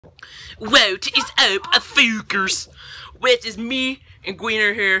What is up, Fookers? Which is me and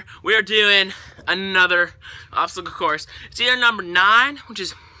Gweener here. We're doing another obstacle course. It's either number 9, which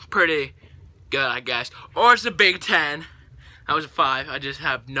is pretty good, I guess, or it's the Big 10. That was a 5. I just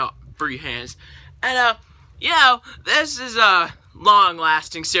have not free hands. And, this is a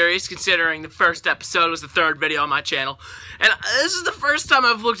long-lasting series, considering the first episode was the 3rd video on my channel. And this is the first time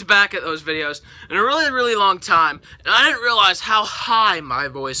I've looked back at those videos in a really, really long time. And I didn't realize how high my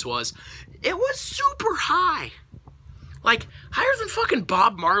voice was. It was super high. Like, higher than fucking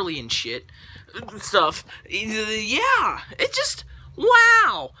Bob Marley and shit. Stuff. Yeah. It just,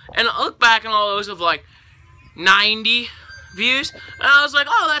 wow. And I look back on all those of like 90 views, and I was like,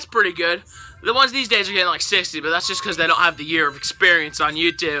 oh, that's pretty good. The ones these days are getting like 60, but that's just because they don't have the year of experience on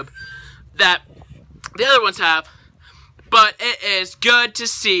YouTube that the other ones have. But it is good to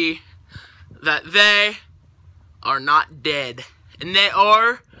see that they are not dead. And they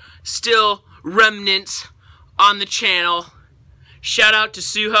are still remnants on the channel. Shout out to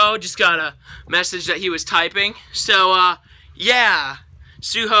Suho. Just got a message that he was typing. So, yeah.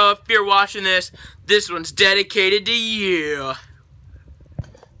 Suho, if you're watching this, this one's dedicated to you.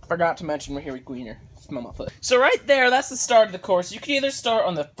 Forgot to mention we're here with Gweener. Smell my foot. So right there, that's the start of the course. You can either start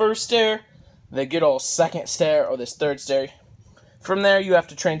on the first stair, the good old second stair, or this 3rd stair. From there, you have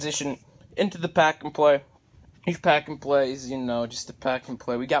to transition into the pack and play. Each pack and play is, you know, just a pack and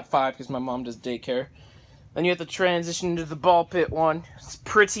play. We got 5 because my mom does daycare. Then you have to transition into the ball pit one. It's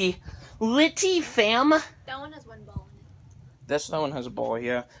pretty litty, fam. That one has 1 ball in it. That one has a ball,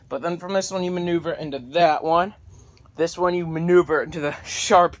 yeah. But then from this one, you maneuver into that one. This one, you maneuver into the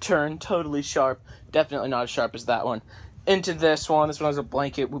sharp turn. Totally sharp. Definitely not as sharp as that one. Into this one. This one has a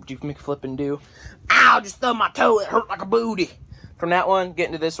blanket. Whoop-de McFlip and do. Ow, just thumb my toe. It hurt like a booty. From that one, get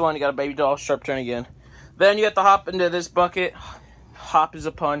into this one. You got a baby doll. Sharp turn again. Then you have to hop into this bucket. Hop is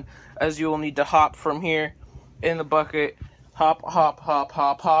a pun, as you will need to hop from here in the bucket. Hop, hop, hop,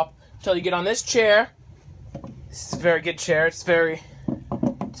 hop, hop. Until you get on this chair. This is a very good chair. It's very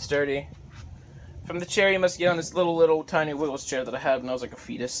sturdy. From the chair, you must get on this little tiny Wiggles chair that I had when I was like a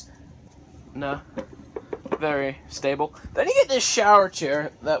fetus. No. Very stable. Then you get this shower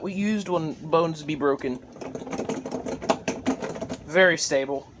chair that we used when bones be broken. Very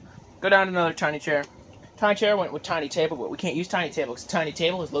stable. Go down to another tiny chair. Tiny chair went with tiny table, but we can't use tiny table because tiny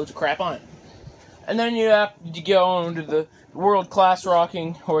table has loads of crap on it. And then you have to go on to the world-class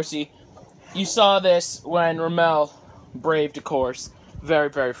rocking horsey. You saw this when Ramel braved a course. Very,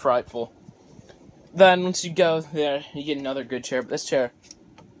 very frightful. Then once you go there, you get another good chair, but this chair,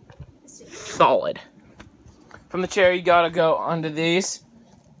 solid. From the chair, you gotta go onto these.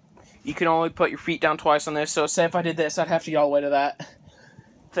 You can only put your feet down twice on this, so say if I did this, I'd have to get all the way to that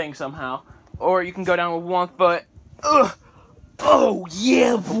thing somehow. Or you can go down with 1 foot. Ugh! Oh,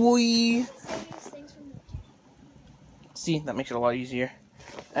 yeah, boy! See, that makes it a lot easier.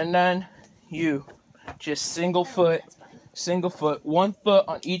 And then you just single foot, 1 foot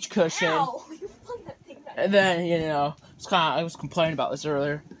on each cushion. Ow. And then, you know, I was complaining about this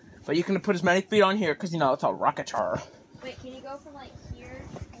earlier, but you can put as many feet on here because, you know, it's all rocket char. Wait, can you go from like here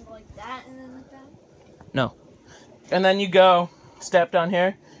and go like that and then like that? No. And then you go, step down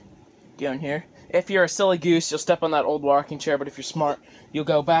here, go in here. If you're a silly goose, you'll step on that old rocking chair, but if you're smart, you'll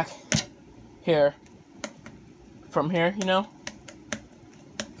go back here. From here, you know?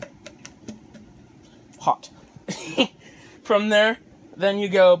 Hot. From there, then you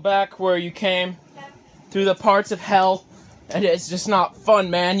go back where you came. Through the parts of hell, and it's just not fun,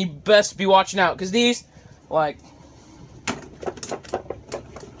 man. You best be watching out, because these, like,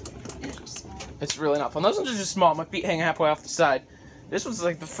 it's really not fun. Those ones are just small. My feet hang halfway off the side. This one's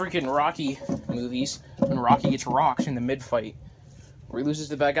like the freaking Rocky movies, when Rocky gets rocked in the mid-fight, where he loses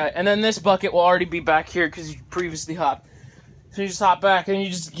the bad guy. And then this bucket will already be back here, because you previously hopped. So you just hop back, and you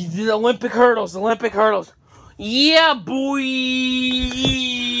just, the Olympic hurdles, Yeah, boy!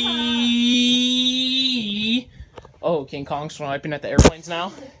 Oh, King Kong's swiping at the airplanes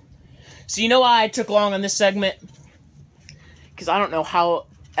now. So you know why I took long on this segment? Because I don't know how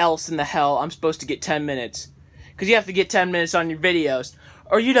else in the hell I'm supposed to get 10 minutes. Because you have to get 10 minutes on your videos,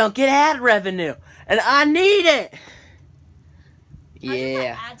 or you don't get ad revenue. And I need it! How do you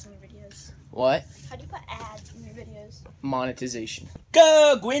Yeah. put ads in your videos? What? How do you put ads in your videos? Monetization.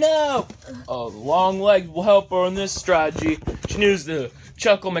 Go, Guino! Oh, the long legs will help her in this strategy. She needs to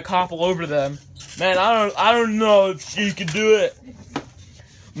chuckle McHopple over them. Man, I don't know if she can do it.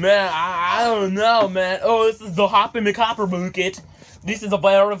 Man, I don't know, man. Oh, this is the Hoppy McHopper bucket. This is a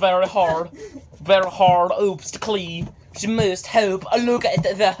very, very hard oops to clean. She must hope. Look at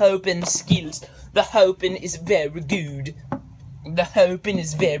the hoping skills. The hoping is very good. The hoping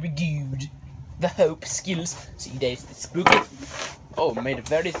is very good. The hope skills. See, there's the spooky. Oh, made a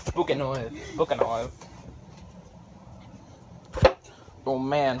very spooky noise. Spooky noise. Oh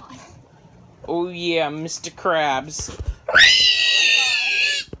man. Oh yeah, Mr. Krabs.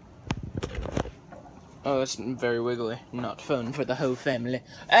 Oh, that's very wiggly. Not fun for the whole family.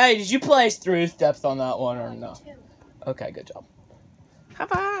 Hey, did you place 3 steps on that one or no? Okay, good job. High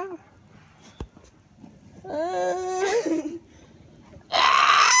five.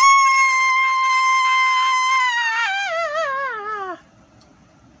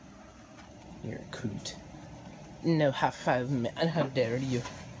 You're a coot. No high five, man. How dare you?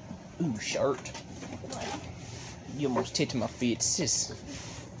 Ooh, shirt. You almost hit my feet, sis.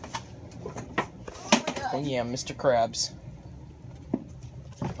 Oh yeah, Mr. Krabs.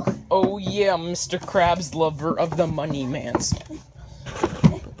 Oh yeah, Mr. Krabs, lover of the money mans.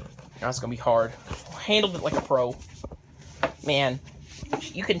 That's gonna be hard. Handled it like a pro. Man,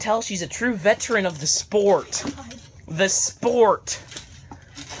 you can tell she's a true veteran of the sport. The sport.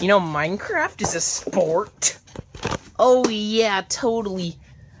 You know, Minecraft is a sport. Oh yeah, totally.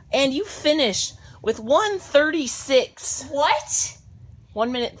 And you finished with 1:36. What?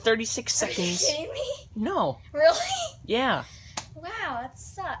 1 minute 36 seconds. Are you kidding me? No. Really? Yeah. Wow, that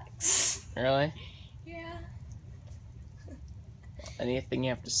sucks. Really? Yeah. Anything you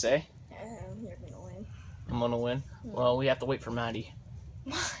have to say? You're gonna win. I'm gonna win. Well, we have to wait for Maddie.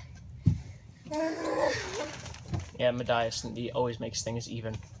 Yeah, Medias always makes things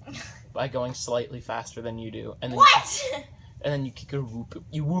even by going slightly faster than you do, and then What? and then you kick a whoop.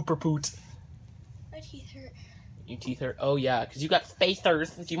 You whooper poot. My teeth hurt. Your teeth hurt. Oh yeah, because you got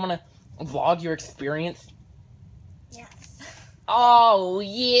spacers. Do you want to vlog your experience? Yeah. Oh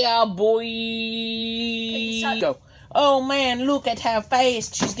yeah, boy. Go. Oh man, look at how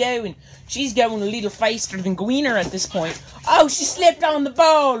fast she's going. She's going a little faster than Gweener at this point. Oh, she slipped on the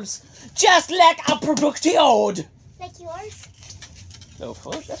balls, just like a production. Like yours? Oh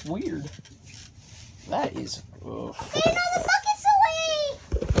fuck, that's weird. That is. Ugh. Hey, no, the bucket's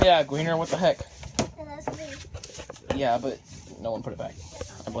away! Yeah, Gweener, what the heck? Oh, that's weird. Yeah, but no one put it back.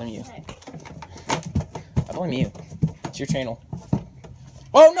 I blame you. I blame you. It's your channel.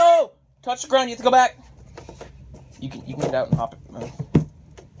 Oh no! Touch the ground. You have to go back. You can get out and hop it.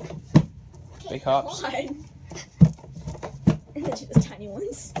 Big hops. And then she does tiny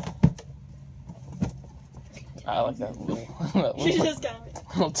ones. I like that little, that She little, just got it.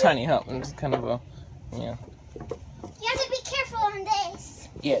 little tiny hop. It's kind of a, yeah. You have to be careful on this.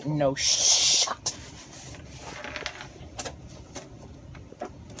 Yeah. No. Shut.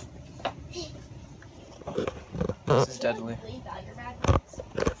 This is deadly.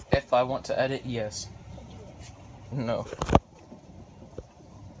 If I want to edit, yes. No.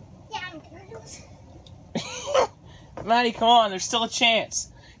 Yeah, I'm gonna lose. Maddie, come on. There's still a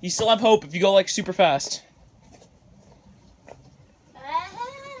chance. You still have hope if you go like super fast.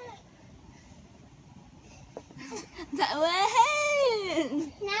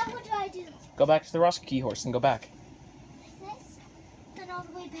 Now what do I do? Go back to the Roski horse and go back. Like this? Then all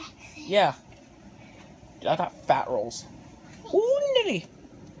the way back. Yeah. I got fat rolls. Ooh, nitty.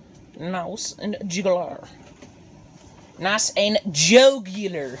 Nice and jugular. Nice and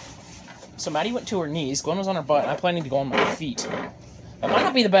jugular. So Maddie went to her knees, Gwen was on her butt, and I'm planning to go on my feet. That might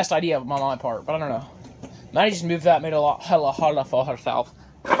not be the best idea on my part, but I don't know. Maddie just moved that, made it a lot hella harder for herself.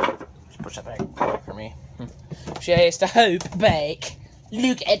 Just push that back for me. She has to hope back.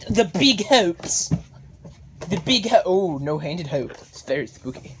 Look at the big hopes. The big oh, no-handed hope. It's very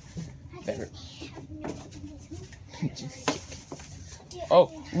spooky. Very.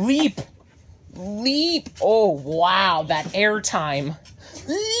 Oh, leap! Leap! Oh, wow, that airtime.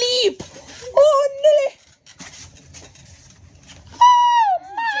 Leap! Oh, Nelly!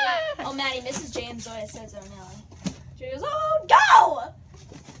 Oh, Maddie, Mrs. J and Zoya says, oh, Nelly. She goes, oh, go!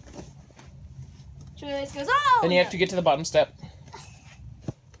 Julia goes, oh! Then you have to get to the bottom step.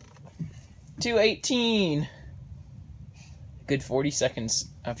 2:18. Good 40 seconds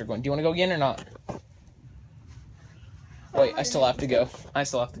after going. Do you want to go again or not? Wait, I still have to go. I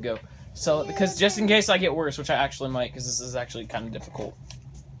still have to go. So, because just in case I get worse, which I actually might, because this is actually kind of difficult.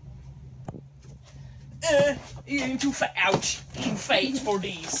 You're too fat. Ouch. Too fat for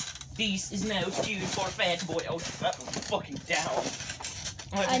these. These is no too for fat boy. Oh, that was fucking down.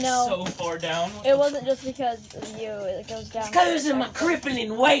 I know. So far down. It wasn't just because of you. It goes down. It's because of my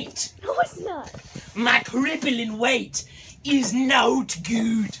crippling weight. No, it's not. My crippling weight is not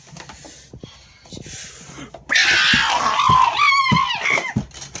good.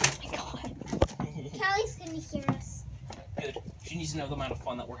 Callie's gonna hear us. Good. She needs to know the amount of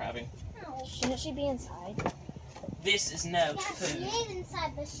fun that we're having. No. Shouldn't she be inside? This is no Yeah, food. she is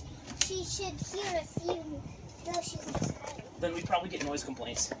inside, but she should hear us even though she's inside. Then we probably get noise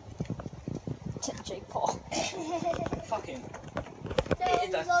complaints. Jake Paul. Fucking. So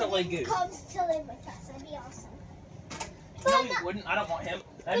That's Logan totally good. comes to live with us. That'd be awesome. No, he wouldn't. I don't want him.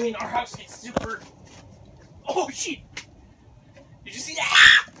 I mean, our house gets super. Oh shit! Did you see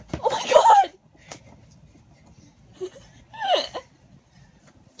that? Oh my god!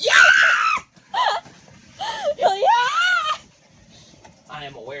 Hell yeah! I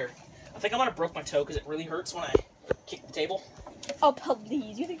am aware. I think I might have broke my toe because it really hurts when I kick the table. Oh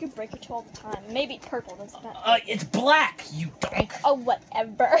please, you think you break your toe all the time. Maybe purple doesn't matter. It's black, you donk. Oh,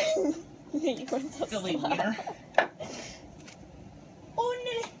 whatever. You were so Silly slow. wiener. Oh,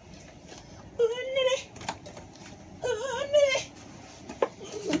 nitty. Oh, nitty. Oh, nitty.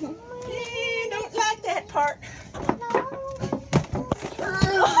 Don't like that part. Oh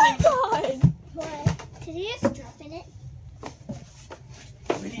my god! What? Did you just drop in it?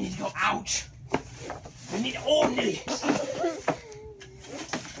 We need to go. Ouch. We need. Oh, nitty.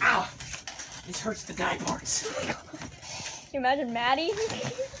 Ow. This hurts the guy parts. Can you imagine Maddie?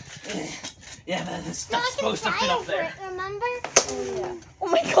 Yeah, the No, stuff's I supposed to can fit try up over there. it, remember? Oh, yeah. Oh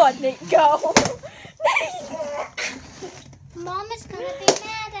my god, Nate, go! Nate! Mom is gonna be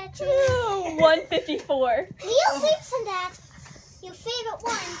mad at you. 154. You'll fix on that. Your favorite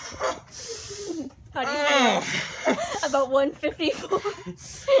one. How do you feel about 154?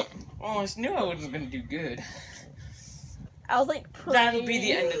 Oh, I knew I wasn't gonna do good. I was like, That'll be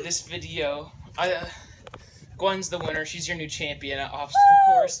the end of this video. Gwen's the winner. She's your new champion at obstacle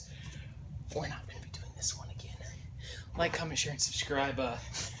course. We're not gonna be doing this one again. Like, comment, share, and subscribe. Go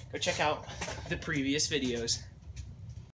check out the previous videos.